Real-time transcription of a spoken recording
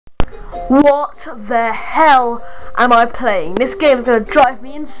What the hell am I playing? This game is going to drive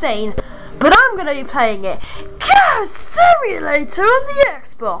me insane, but I'm going to be playing it. Car Simulator on the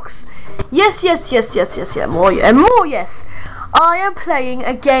Xbox. Yes, more yes. I am playing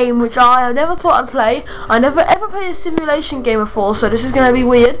a game which I have never thought I'd play. I never ever played a simulation game before, so this is going to be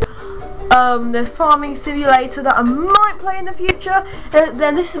weird. There's Farming Simulator that I might play in the future.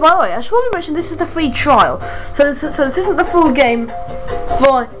 Then this is, by the way, I should probably mention this is the free trial. So this isn't the full game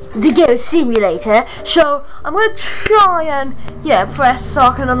for the Go Simulator. So I'm gonna try and press so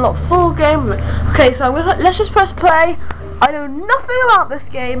I can unlock full game. Okay, so let's just press play. I know nothing about this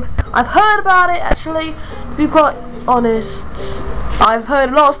game. I've heard about it actually. To be quite honest, I've heard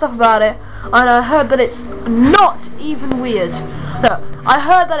a lot of stuff about it, and I heard that it's not even weird. No, I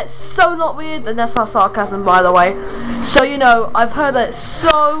heard that it's so not weird, and that's not sarcasm, by the way. So, you know, I've heard that it's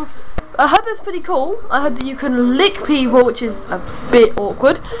so... I heard that's pretty cool. I heard that you can lick people, which is a bit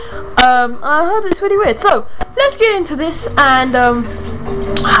awkward. I heard it's really weird. So, let's get into this, and,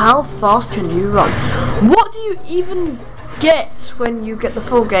 how fast can you run? What do you even get when you get the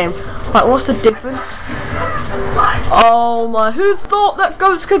full game? Like, what's the difference? Oh my, who thought that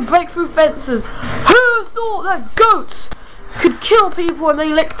goats could break through fences? Who thought that goats could kill people when they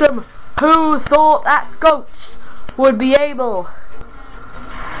licked them? Who thought that goats would be able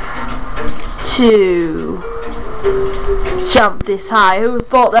to jump this high? Who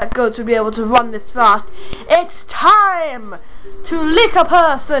thought that goats would be able to run this fast? It's time to lick a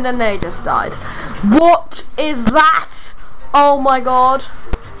person, and they just died. What is that? Oh my god,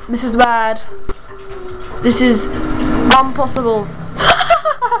 this is bad. This is impossible.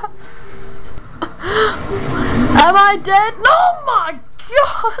 Am I dead? Oh my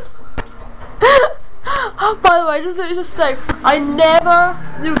god! By the way, just say, I never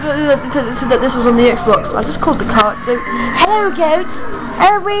knew that this was on the Xbox. I just caused a car accident. Hello, goats.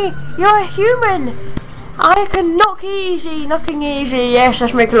 You're a human. I can knocking easy. Yes,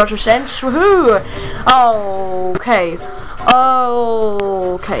 that makes a lot of sense. Woohoo! Okay.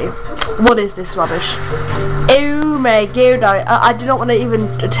 What is this rubbish? Oh my god! I do not want to even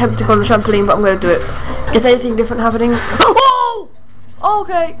attempt to go on the trampoline, but I'm going to do it. Is anything different happening? Oh!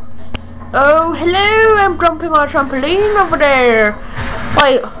 Okay. Oh, hello! I'm jumping on a trampoline over there.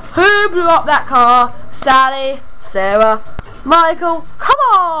 Wait, who blew up that car? Sally, Sarah, Michael. Come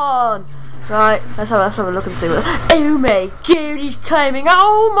on! Right, let's have a look and see what. Oh my god! He's climbing.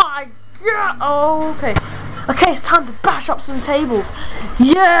 Oh my god! Oh, okay. Okay, it's time to bash up some tables.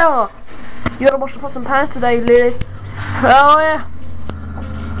 Yeah! You gotta wash the pots and pans today, Lily. Oh yeah.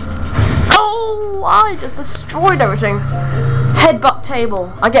 Oh, I just destroyed everything. Headbutt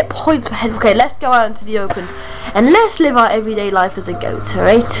table. I get points for head. Okay, let's go out into the open and let's live our everyday life as a goat,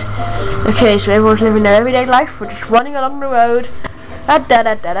 alright? Okay, so everyone's living their everyday life. We're just running along the road.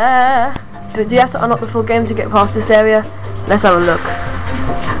 Do you have to unlock the full game to get past this area? Let's have a look.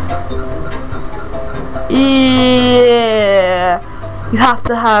 Yeah. You have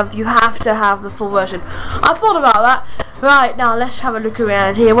to have the full version. I thought about that. Right, now let's have a look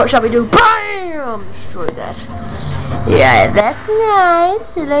around here. What shall we do? BAM! Destroy that. Yeah, that's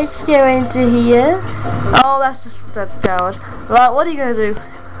nice. So let's go into here. Oh, that's just a coward. Right, what are you gonna do?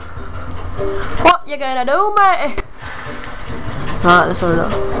 What you gonna do, mate? Right, let's have a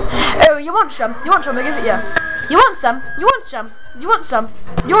look. Oh, you want some? You want some? I'll give it you. You want some? You want some? You want some?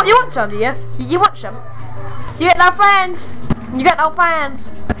 You want some, do you? You want some? You get no friends. You got no plans.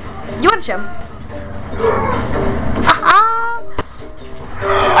 You want some?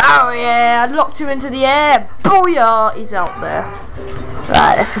 Oh yeah, I locked him into the air. Booyah! He's out there.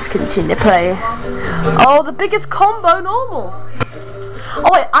 Right, let's just continue playing. Oh, the biggest combo normal. Oh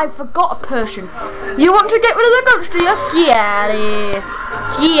wait, I forgot a Persian. You want to get rid of the goats, do you? Get out of here.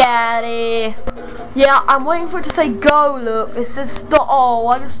 Get out of here. Yeah, I'm waiting for it to say go, look. It says stop. Oh,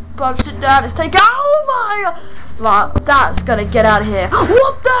 I just punched it down. It's taking. Oh my god. Right, that's gonna get out of here.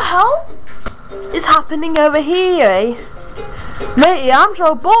 What the hell is happening over here, eh? Matey, I'm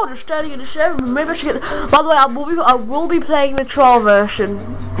so bored of standing in the showroom. Maybe I should get. By the way, I will be playing the trial version.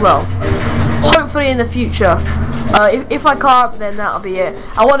 Well, hopefully in the future. If I can't, then that'll be it.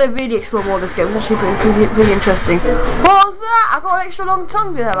 I want to really explore more of this game. It's actually pretty interesting. What was that? I got an extra long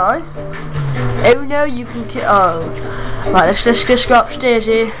tongue, did I? Oh no, you can kill. Oh, right. Let's just go upstairs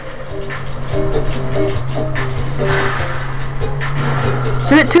here.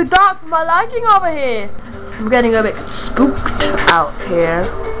 It's a bit too dark for my liking over here. I'm getting a bit spooked out here.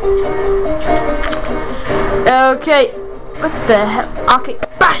 Okay, what the hell? Okay,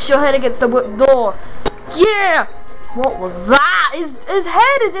 bash your head against the door. Yeah! What was that? His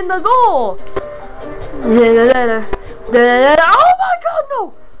head is in the door. Oh my god,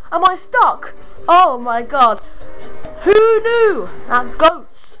 no! Am I stuck? Oh my god. Who knew that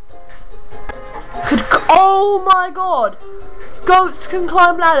goats could... Oh my god. Goats can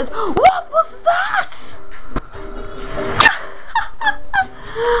climb ladders. What was that?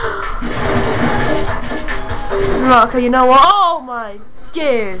 Okay, you know what? Oh my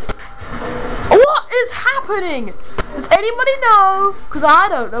god. What is happening? Does anybody know? Because I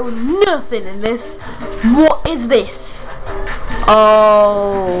don't know nothing in this. What is this?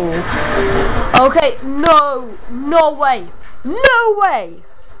 Oh. Okay, no. No way. No way.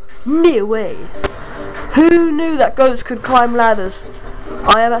 No way. Who knew that goats could climb ladders?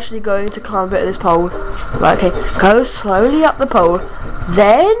 I am actually going to climb a bit of this pole. Right, okay. Go slowly up the pole.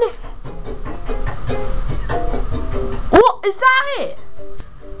 Then... What? Is that it?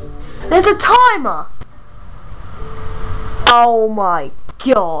 There's a timer. Oh my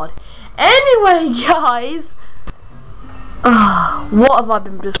god. Anyway, guys. What have I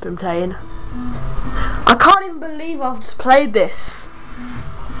just been playing? I can't even believe I've just played this.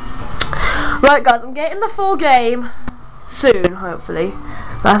 Right, guys, I'm getting the full game soon, hopefully.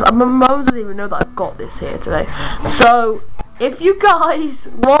 My mum doesn't even know that I've got this here today. So, if you guys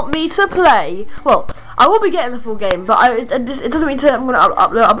want me to play, well, I will be getting the full game, but it doesn't mean I'm going to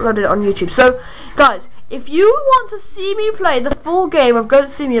upload it on YouTube. So, guys, if you want to see me play the full game of Goat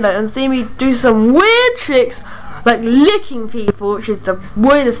Simulator and see me do some weird tricks, like licking people, which is the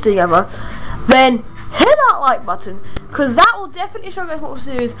weirdest thing ever, then hit that like button, because that will definitely show you guys what we're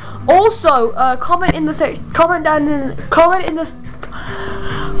series. Also, comment in the section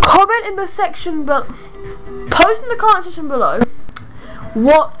below. Post in the comment section below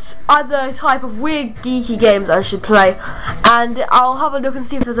what other type of weird geeky games I should play, and I'll have a look and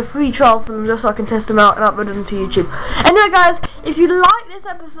see if there's a free trial for them, just so I can test them out and upload them to YouTube. Anyway, guys, if you like this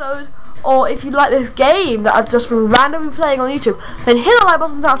episode, or if you like this game that I've just been randomly playing on YouTube, then hit the like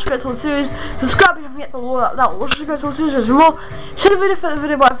button down to go to the series. Subscribe if you haven't yet. That will also go to the series for more. Share the video for the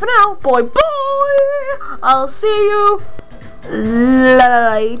video. Bye for now. Bye bye. I'll see you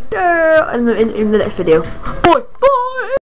later in the next video. Bye.